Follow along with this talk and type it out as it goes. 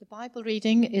Bible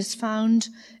reading is found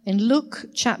in Luke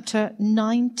chapter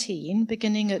 19,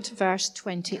 beginning at verse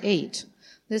 28.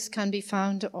 This can be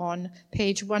found on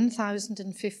page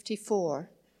 1054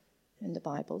 in the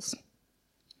Bibles.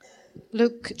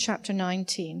 Luke chapter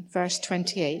 19, verse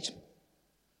 28.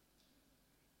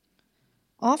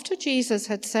 After Jesus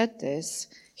had said this,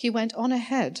 he went on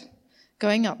ahead,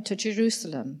 going up to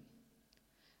Jerusalem.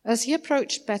 As he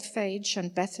approached Bethphage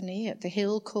and Bethany at the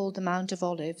hill called the Mount of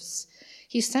Olives,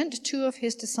 he sent two of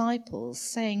his disciples,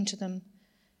 saying to them,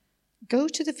 "Go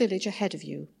to the village ahead of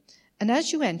you, and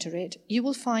as you enter it, you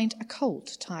will find a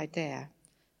colt tied there,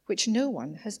 which no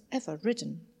one has ever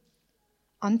ridden.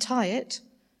 Untie it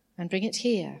and bring it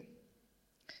here.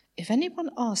 If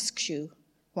anyone asks you,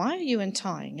 'Why are you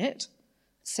untying it?'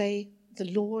 say, 'The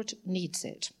Lord needs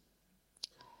it.'"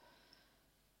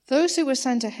 Those who were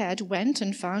sent ahead went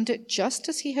and found it just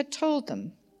as he had told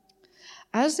them.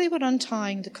 As they were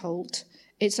untying the colt,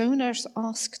 its owners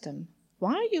asked them,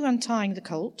 "Why are you untying the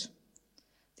colt?"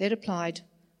 They replied,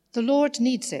 "The Lord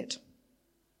needs it."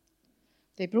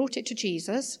 They brought it to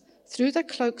Jesus, threw their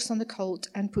cloaks on the colt,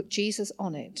 and put Jesus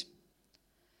on it.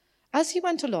 As he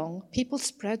went along, people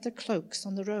spread their cloaks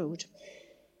on the road.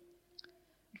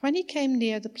 When he came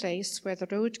near the place where the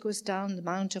road goes down the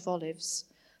Mount of Olives,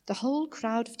 the whole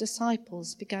crowd of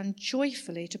disciples began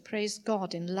joyfully to praise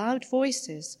God in loud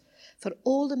voices for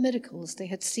all the miracles they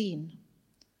had seen.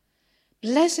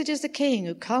 "Blessed is the King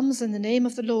who comes in the name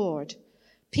of the Lord,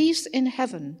 peace in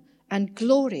heaven and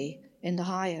glory in the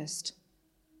highest."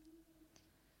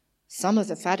 Some of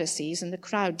the Pharisees in the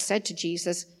crowd said to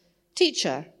Jesus,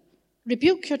 "Teacher,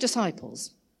 rebuke your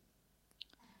disciples."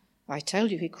 "I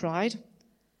tell you," he cried,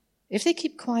 "if they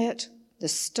keep quiet, the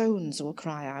stones will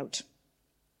cry out."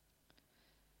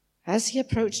 As he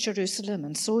approached Jerusalem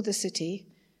and saw the city,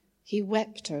 he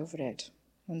wept over it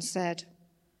and said,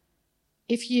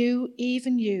 "If you,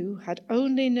 even you, had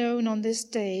only known on this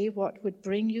day what would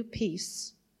bring you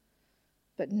peace,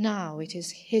 but now it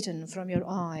is hidden from your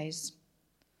eyes.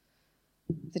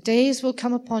 The days will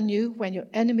come upon you when your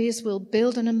enemies will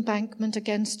build an embankment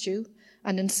against you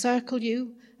and encircle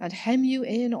you and hem you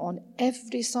in on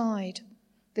every side.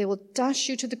 They will dash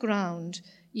you to the ground,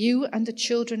 you and the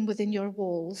children within your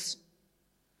walls.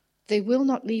 They will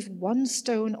not leave one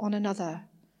stone on another,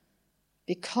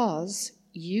 because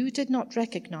you did not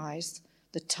recognize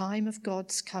the time of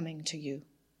God's coming to you."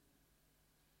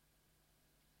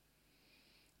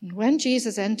 And when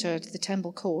Jesus entered the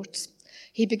temple courts,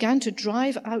 he began to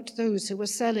drive out those who were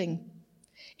selling.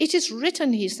 "It is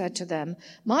written," he said to them,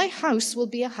 "My house will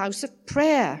be a house of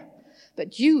prayer,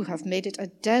 but you have made it a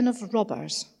den of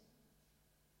robbers."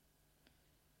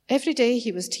 Every day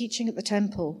he was teaching at the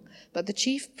temple, but the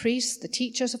chief priests, the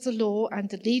teachers of the law, and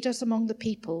the leaders among the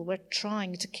people were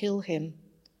trying to kill him.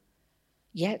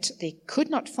 Yet they could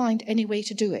not find any way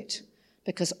to do it,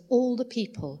 because all the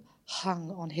people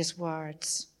hung on his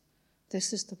words.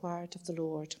 This is the word of the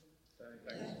Lord.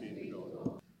 Thanks be to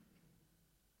God.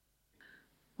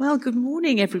 Well, good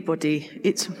morning, everybody.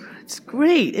 It's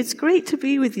great. It's great to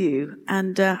be with you.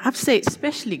 And I have to say, it's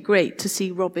especially great to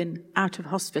see Robin out of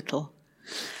hospital.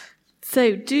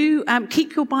 So do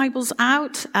keep your Bibles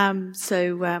out.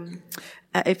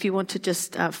 If you want to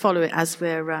just follow it as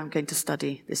we're going to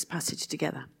study this passage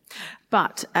together.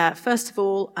 But first of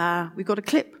all, we've got a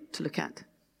clip to look at.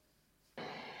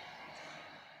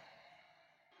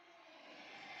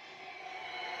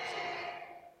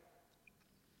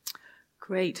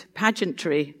 Great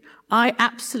pageantry. I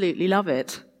absolutely love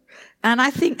it. And I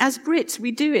think as Brits,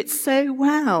 we do it so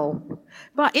well.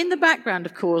 But in the background,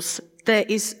 of course, there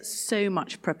is so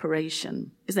much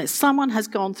preparation, isn't it? Someone has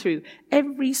gone through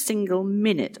every single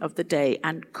minute of the day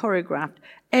and choreographed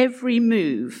every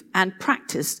move and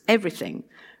practiced everything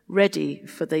ready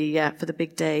for the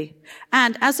big day.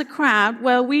 And as a crowd,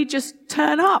 well, we just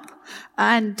turn up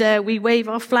and we wave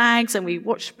our flags and we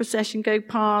watch the procession go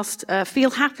past,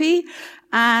 feel happy,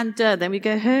 and then we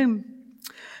go home.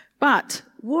 But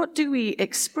what do we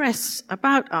express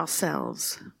about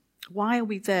ourselves? Why are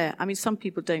we there? I mean, some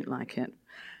people don't like it,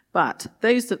 but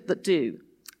those that do,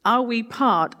 are we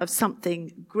part of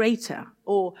something greater?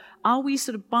 Or are we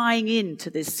sort of buying into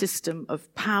this system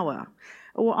of power?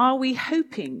 Or are we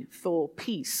hoping for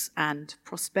peace and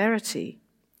prosperity?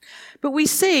 But we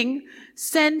sing,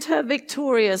 "Send her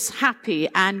victorious, happy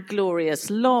and glorious,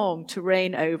 long to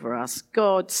reign over us.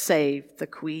 God save the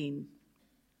Queen."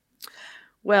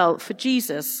 Well, for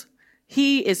Jesus,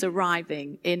 he is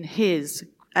arriving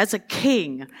as a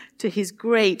king to his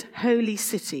great holy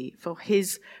city for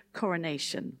his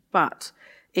coronation. But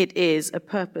it is a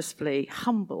purposefully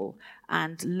humble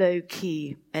and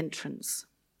low-key entrance.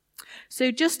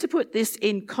 So just to put this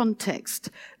in context,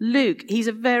 Luke, he's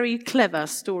a very clever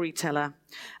storyteller.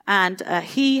 And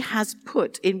he has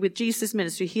put in, with Jesus'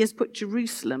 ministry, he has put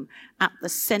Jerusalem at the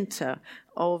center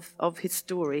of his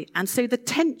story. And so the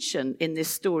tension in this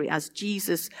story as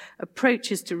Jesus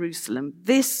approaches Jerusalem,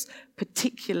 this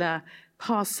particular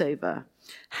Passover,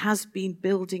 has been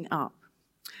building up.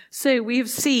 So we have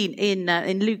seen in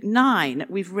Luke 9,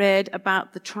 we've read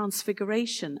about the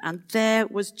transfiguration, and there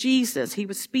was Jesus. He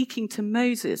was speaking to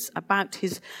Moses about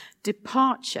his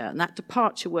departure, and that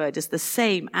departure word is the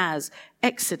same as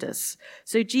Exodus.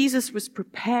 So Jesus was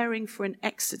preparing for an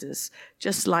Exodus,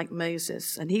 just like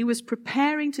Moses, and he was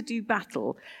preparing to do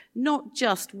battle, not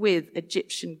just with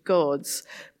Egyptian gods,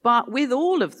 but with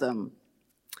all of them.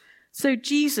 So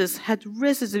Jesus had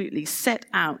resolutely set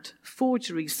out for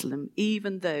Jerusalem,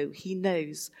 even though he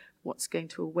knows what's going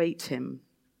to await him.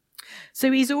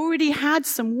 So he's already had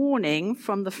some warning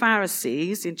from the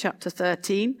Pharisees in chapter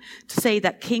 13 to say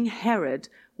that King Herod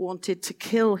wanted to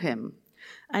kill him.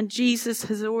 And Jesus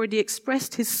has already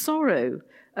expressed his sorrow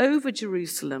over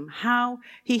Jerusalem, how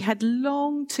he had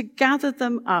longed to gather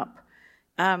them up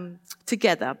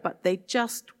together, but they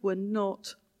just were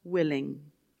not willing.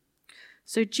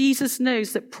 So Jesus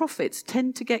knows that prophets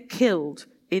tend to get killed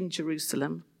in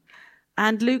Jerusalem.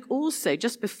 And Luke also,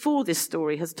 just before this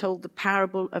story, has told the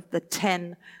parable of the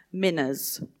 10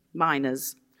 miners,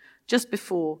 just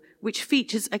before, which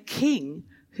features a king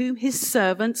whom his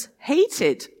servants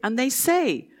hated. And they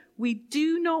say, "We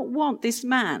do not want this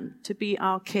man to be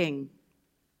our king."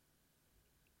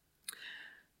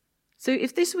 So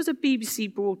if this was a BBC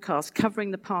broadcast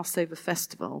covering the Passover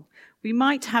festival, we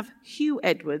might have Hugh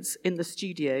Edwards in the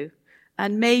studio,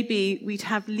 and maybe we'd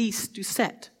have Lise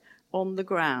Doucette on the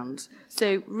ground.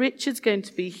 So Richard's going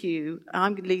to be Hugh,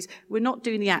 I'm going to Lise. We're not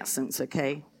doing the accents,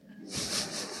 okay?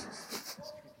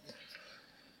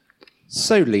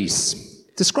 So, Lise,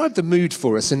 describe the mood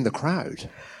for us in the crowd.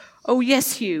 Oh,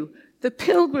 yes, Hugh. The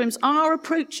pilgrims are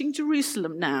approaching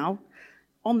Jerusalem now,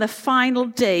 on the final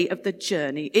day of the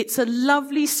journey. It's a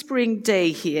lovely spring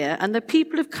day here, and the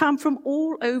people have come from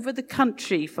all over the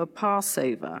country for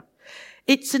Passover.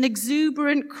 It's an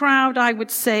exuberant crowd, I would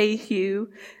say,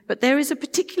 Hugh, but there is a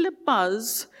particular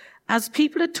buzz as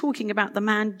people are talking about the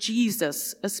man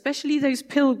Jesus, especially those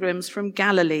pilgrims from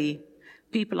Galilee.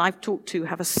 People I've talked to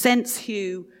have a sense,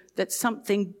 Hugh, that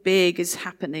something big is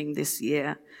happening this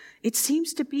year. It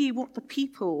seems to be what the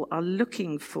people are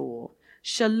looking for.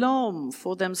 Shalom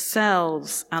for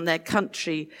themselves and their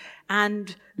country,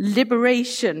 and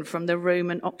liberation from the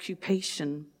Roman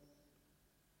occupation.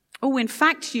 Oh, in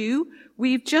fact, Hugh,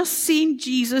 we've just seen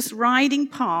Jesus riding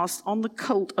past on the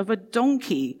colt of a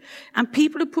donkey, and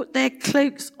people have put their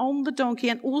cloaks on the donkey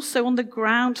and also on the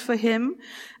ground for him,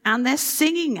 and their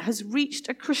singing has reached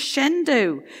a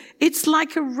crescendo. It's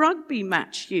like a rugby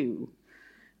match, Hugh.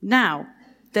 Now,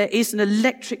 there is an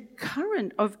electric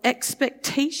current of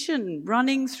expectation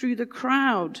running through the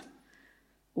crowd.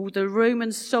 All the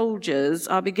Roman soldiers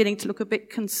are beginning to look a bit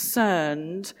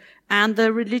concerned, and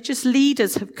the religious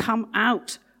leaders have come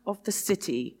out of the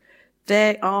city.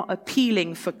 They are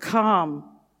appealing for calm.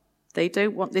 They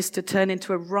don't want this to turn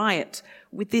into a riot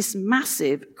with this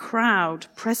massive crowd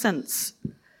presence.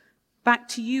 Back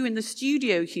to you in the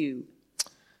studio, Hugh.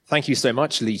 Thank you so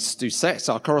much, Lise Doucette,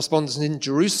 our correspondent in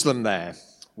Jerusalem there.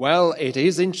 Well, it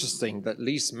is interesting that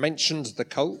Lise mentioned the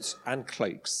colt and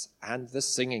cloaks and the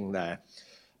singing there.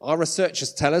 Our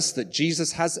researchers tell us that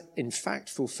Jesus has, in fact,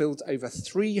 fulfilled over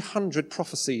 300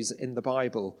 prophecies in the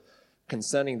Bible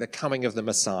concerning the coming of the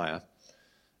Messiah.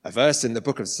 A verse in the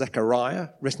book of Zechariah,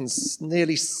 written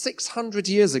nearly 600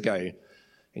 years ago,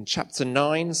 in chapter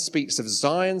 9, speaks of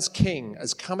Zion's king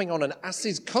as coming on an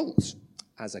ass's colt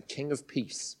as a king of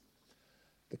peace.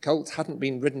 The colt hadn't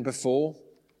been ridden before,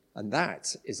 and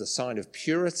that is a sign of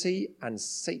purity and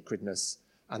sacredness.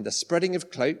 And the spreading of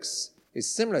cloaks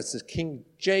is similar to King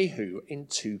Jehu in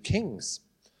 2 Kings.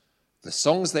 The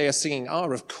songs they are singing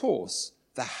are, of course,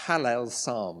 the Hallel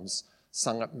Psalms,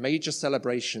 sung at major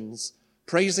celebrations,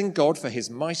 praising God for his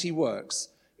mighty works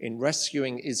in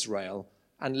rescuing Israel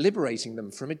and liberating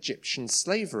them from Egyptian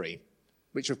slavery,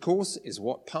 which, of course, is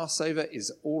what Passover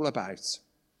is all about.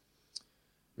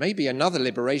 Maybe another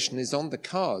liberation is on the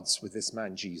cards with this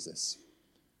man Jesus.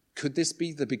 Could this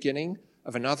be the beginning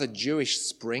of another Jewish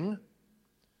spring?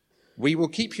 We will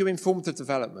keep you informed of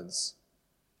developments.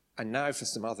 And now for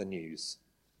some other news.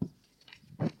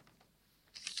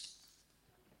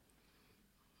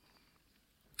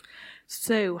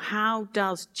 So how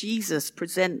does Jesus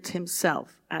present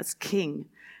himself as King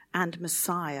and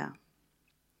Messiah?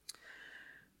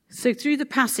 So through the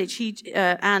passage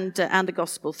and the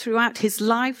gospel, throughout his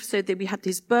life, so that we had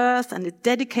his birth and the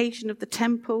dedication of the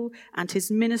temple and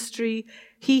his ministry,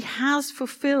 he has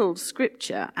fulfilled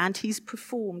scripture and he's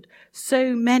performed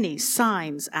so many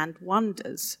signs and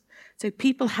wonders. So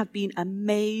people have been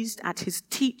amazed at his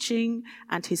teaching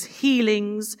and his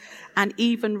healings and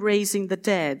even raising the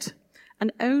dead.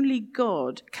 And only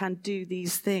God can do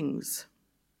these things.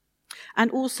 And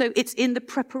also it's in the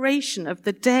preparation of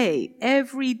the day,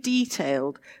 every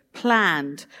detailed,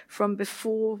 planned from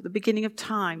before the beginning of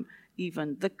time,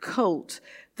 even the cult,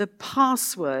 the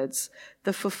passwords,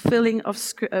 the fulfilling of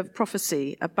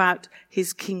prophecy about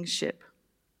his kingship.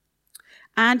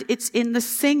 And it's in the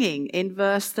singing in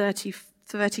verse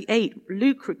 38.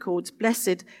 Luke records,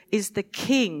 "Blessed is the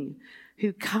King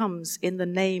who comes in the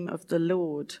name of the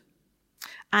Lord."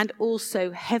 And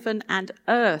also heaven and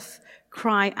earth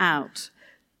cry out.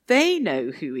 They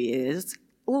know who he is.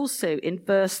 Also in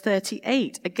verse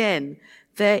 38, again,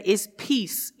 there is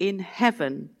peace in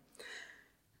heaven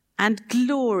and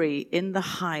glory in the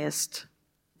highest.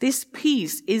 This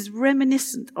peace is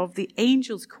reminiscent of the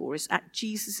angels' chorus at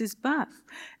Jesus' birth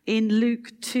in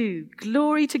Luke 2.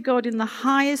 Glory to God in the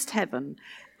highest heaven,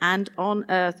 and on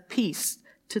earth peace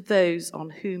to those on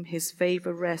whom his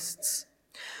favor rests.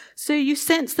 So you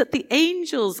sense that the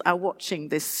angels are watching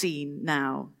this scene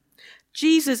now.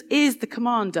 Jesus is the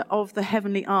commander of the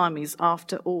heavenly armies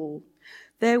after all.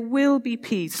 There will be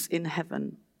peace in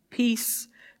heaven, peace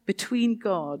between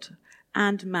God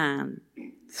and man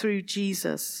through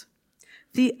Jesus.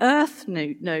 The earth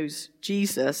knows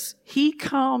Jesus. He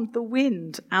calmed the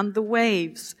wind and the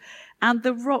waves, and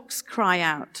the rocks cry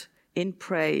out in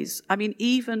praise. I mean,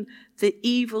 even the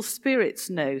evil spirits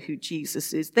know who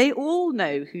Jesus is. They all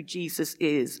know who Jesus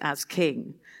is as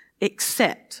king,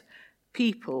 except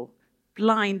people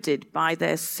blinded by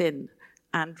their sin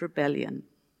and rebellion.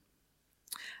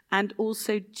 And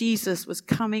also Jesus was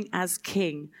coming as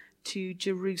king to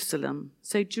Jerusalem.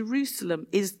 So Jerusalem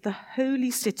is the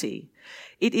holy city.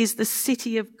 It is the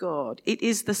city of God. It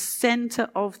is the center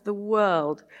of the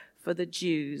world for the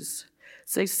Jews.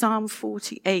 So Psalm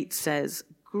 48 says,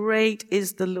 "Great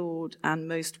is the Lord and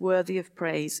most worthy of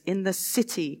praise in the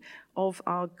city of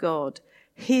our God,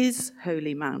 his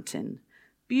holy mountain.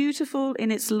 Beautiful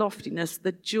in its loftiness,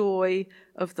 the joy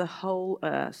of the whole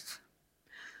earth."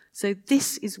 So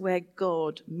this is where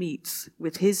God meets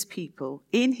with his people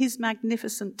in his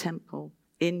magnificent temple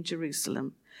in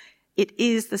Jerusalem. It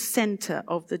is the center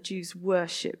of the Jews'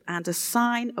 worship and a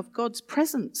sign of God's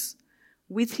presence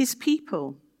with his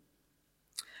people.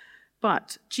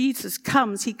 But Jesus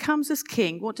comes, he comes as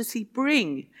king. What does he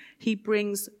bring? He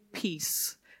brings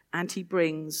peace and he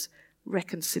brings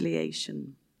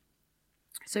reconciliation.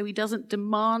 So he doesn't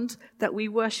demand that we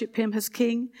worship him as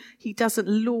king. He doesn't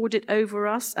lord it over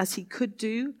us as he could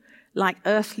do, like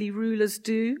earthly rulers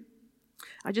do.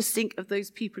 I just think of those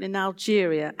people in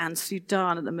Algeria and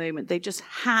Sudan at the moment. They just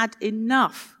had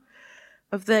enough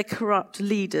of their corrupt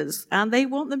leaders and they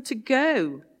want them to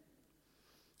go.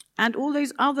 And all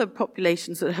those other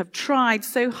populations that have tried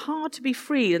so hard to be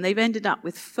free and they've ended up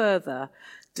with further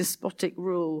despotic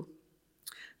rule.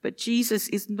 But Jesus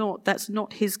is not, that's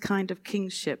not his kind of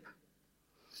kingship.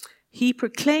 He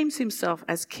proclaims himself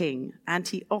as king and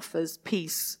he offers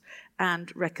peace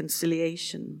and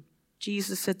reconciliation.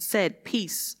 Jesus had said,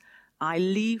 "Peace I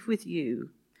leave with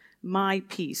you, my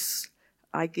peace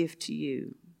I give to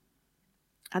you."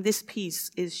 And this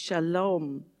peace is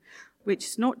shalom, which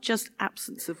is not just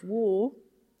absence of war,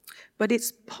 but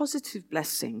it's positive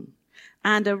blessing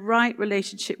and a right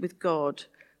relationship with God,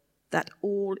 that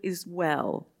all is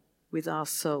well with our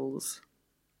souls.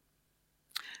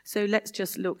 So let's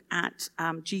just look at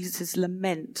Jesus'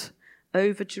 lament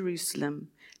over Jerusalem.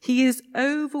 He is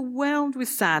overwhelmed with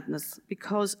sadness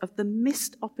because of the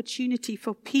missed opportunity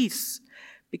for peace,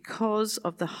 because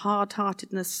of the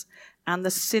hard-heartedness and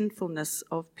the sinfulness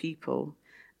of people,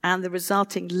 and the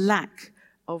resulting lack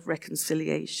of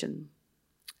reconciliation.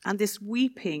 And this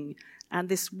weeping and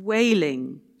this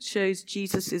wailing shows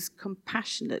Jesus'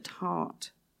 compassionate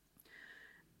heart.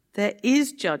 There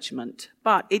is judgment,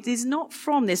 but it is not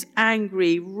from this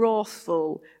angry,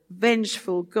 wrathful,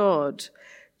 vengeful God.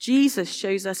 Jesus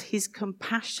shows us his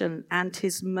compassion and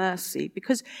his mercy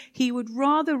because he would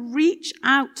rather reach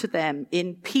out to them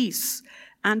in peace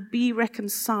and be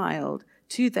reconciled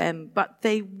to them, but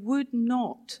they would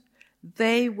not.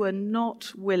 They were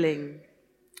not willing.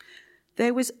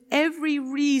 There was every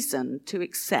reason to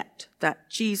accept that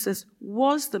Jesus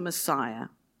was the Messiah,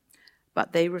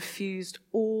 but they refused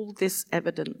all this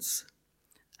evidence,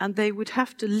 and they would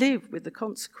have to live with the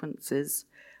consequences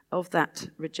of that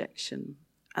rejection.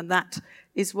 And that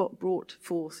is what brought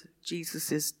forth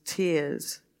Jesus'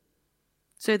 tears.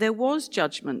 So there was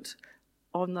judgment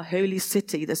on the holy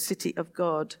city, the city of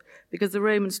God, because the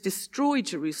Romans destroyed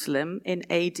Jerusalem in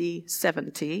AD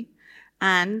 70.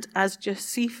 And as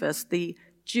Josephus, the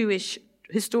Jewish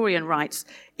historian, writes,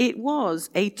 it was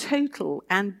a total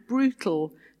and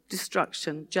brutal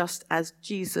destruction, just as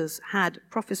Jesus had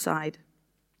prophesied.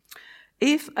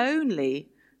 If only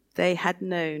they had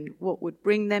known what would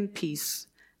bring them peace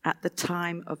at the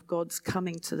time of God's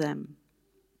coming to them.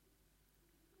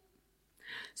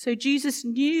 So Jesus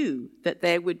knew that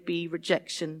there would be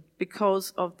rejection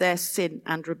because of their sin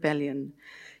and rebellion.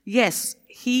 Yes,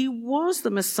 he was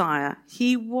the Messiah.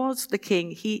 He was the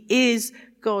King. He is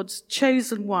God's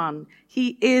chosen one.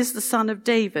 He is the Son of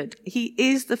David. He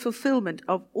is the fulfillment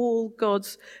of all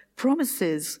God's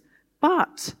promises.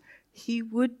 But he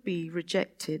would be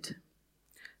rejected.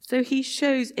 So he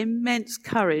shows immense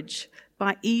courage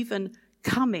by even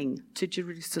coming to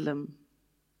Jerusalem.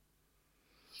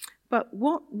 But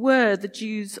what were the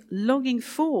Jews longing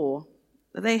for?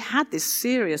 They had this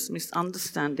serious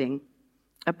misunderstanding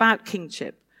about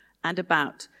kingship and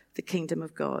about the kingdom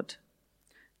of God.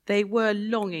 They were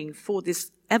longing for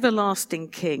this everlasting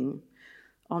king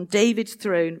on David's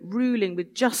throne, ruling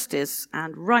with justice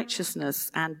and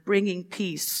righteousness and bringing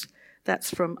peace.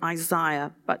 That's from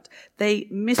Isaiah. But they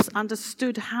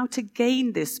misunderstood how to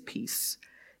gain this peace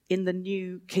in the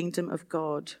new kingdom of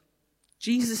God.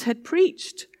 Jesus had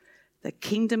preached, the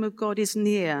kingdom of God is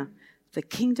near. The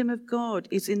kingdom of God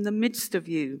is in the midst of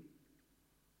you.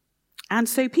 And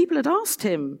so people had asked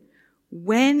him,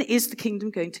 when is the kingdom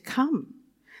going to come?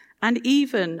 And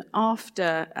even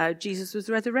after Jesus was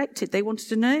resurrected, they wanted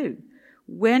to know,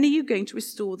 when are you going to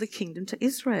restore the kingdom to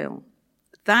Israel?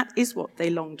 That is what they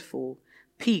longed for,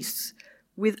 peace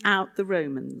without the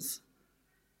Romans.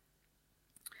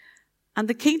 And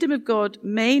the kingdom of God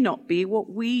may not be what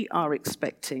we are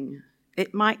expecting.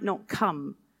 It might not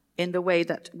come in the way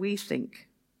that we think,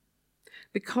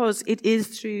 because it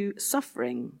is through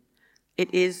suffering,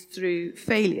 it is through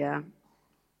failure,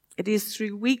 it is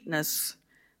through weakness,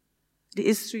 it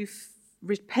is through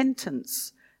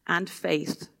repentance and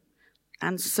faith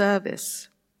and service.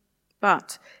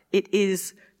 But it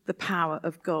is the power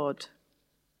of God.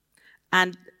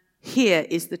 And here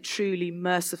is the truly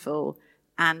merciful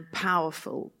and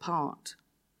powerful part.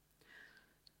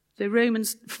 So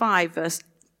Romans 5 verse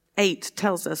 8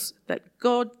 tells us that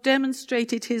God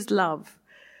demonstrated his love,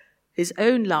 his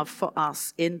own love for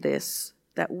us in this,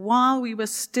 that while we were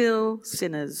still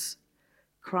sinners,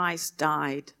 Christ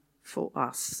died for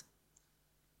us.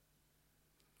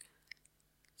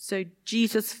 So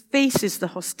Jesus faces the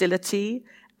hostility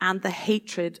and the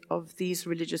hatred of these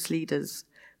religious leaders,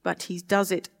 but he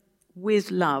does it with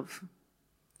love.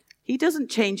 He doesn't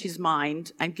change his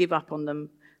mind and give up on them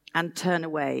and turn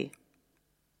away.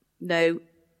 No,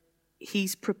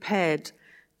 he's prepared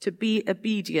to be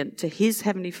obedient to his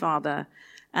heavenly Father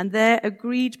and their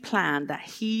agreed plan that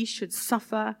he should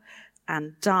suffer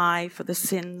and die for the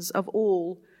sins of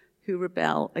all who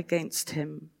rebel against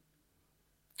him.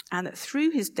 And that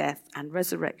through his death and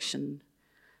resurrection,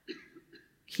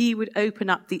 he would open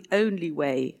up the only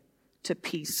way to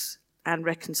peace and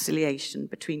reconciliation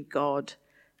between God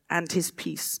and his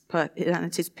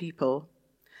people.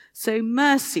 So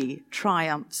mercy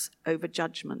triumphs over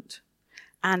judgment,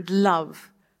 and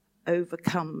love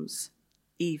overcomes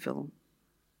evil.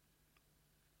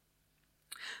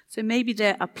 So maybe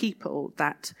there are people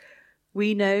that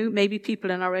we know, maybe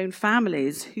people in our own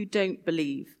families who don't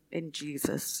believe in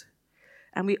Jesus.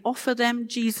 And we offer them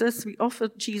Jesus, we offer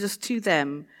Jesus to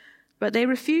them, but they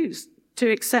refuse to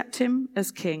accept him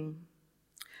as king.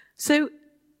 So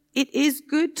it is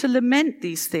good to lament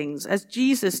these things as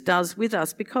Jesus does with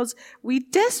us, because we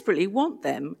desperately want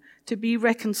them to be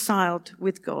reconciled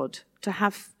with God, to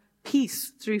have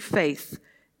peace through faith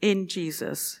in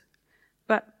Jesus.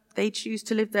 But they choose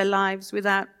to live their lives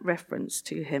without reference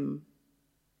to him.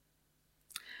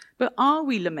 But are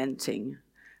we lamenting?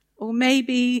 Or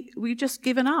maybe we've just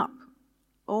given up.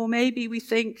 Or maybe we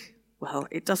think, well,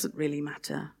 it doesn't really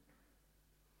matter.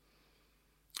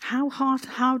 How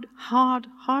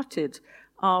hard-hearted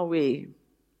are we?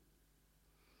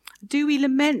 Do we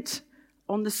lament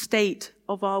on the state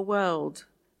of our world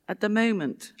at the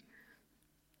moment?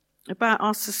 About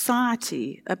our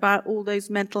society, about all those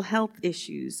mental health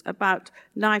issues, about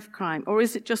knife crime? Or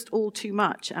is it just all too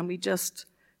much and we just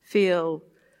feel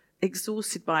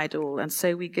exhausted by it all, and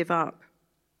so we give up?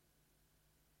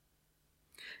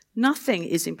 Nothing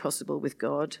is impossible with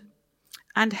God,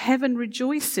 and heaven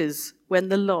rejoices when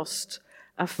the lost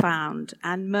are found,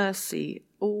 and mercy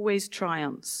always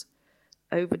triumphs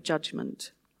over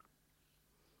judgment.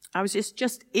 I was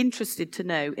just interested to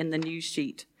know in the news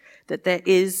sheet that there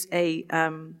is a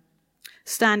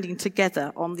standing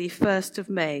together on the 1st of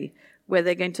May where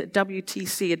they're going to,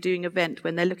 WTC are doing an event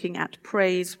when they're looking at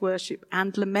praise, worship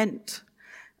and lament.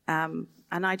 And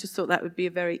I just thought that would be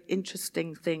a very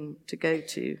interesting thing to go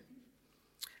to.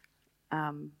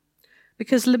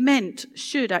 Because lament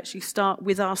should actually start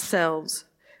with ourselves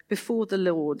before the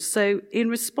Lord. So in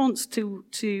response to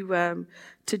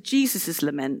Jesus'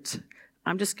 lament,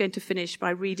 I'm just going to finish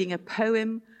by reading a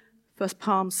poem for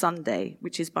Palm Sunday,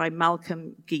 which is by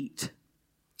Malcolm Geet.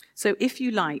 So if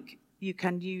you like, you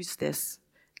can use this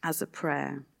as a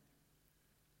prayer.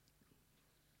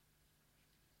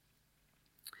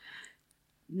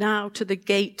 Now to the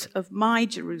gate of my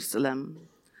Jerusalem,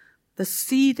 the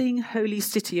seething holy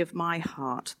city of my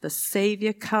heart, the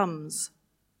Saviour comes.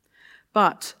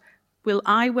 But will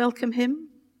I welcome him?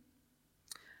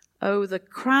 Oh, the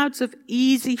crowds of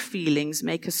easy feelings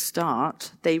make a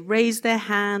start. They raise their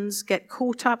hands, get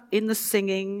caught up in the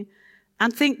singing,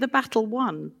 and think the battle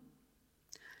won.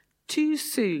 Too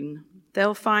soon,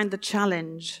 they'll find the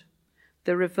challenge.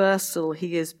 The reversal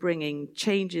he is bringing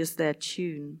changes their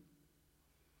tune.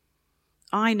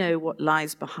 I know what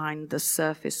lies behind the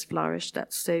surface flourish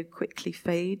that so quickly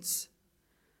fades.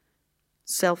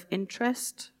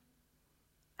 Self-interest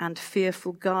and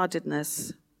fearful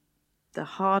guardedness, the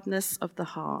hardness of the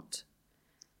heart,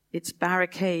 its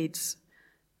barricades,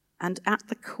 and at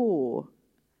the core,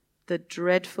 the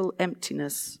dreadful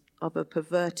emptiness of a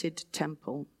perverted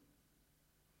temple.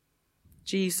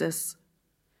 Jesus,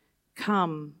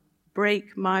 come,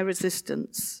 break my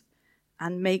resistance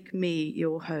and make me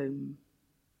your home.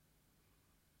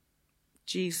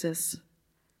 Jesus,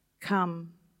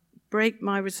 come, break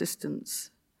my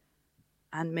resistance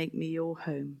and make me your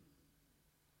home.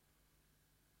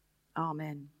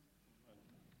 Amen.